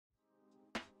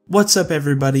What's up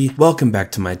everybody, welcome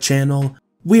back to my channel.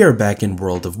 We are back in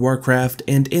World of Warcraft,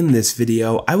 and in this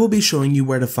video I will be showing you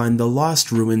where to find the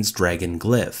Lost Ruins Dragon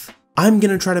Glyph. I'm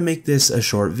gonna try to make this a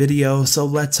short video, so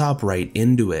let's hop right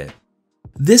into it.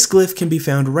 This glyph can be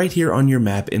found right here on your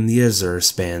map in the Azure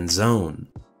Span Zone.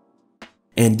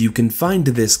 And you can find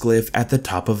this glyph at the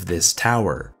top of this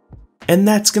tower. And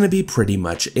that's gonna be pretty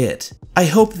much it. I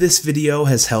hope this video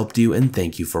has helped you and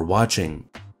thank you for watching.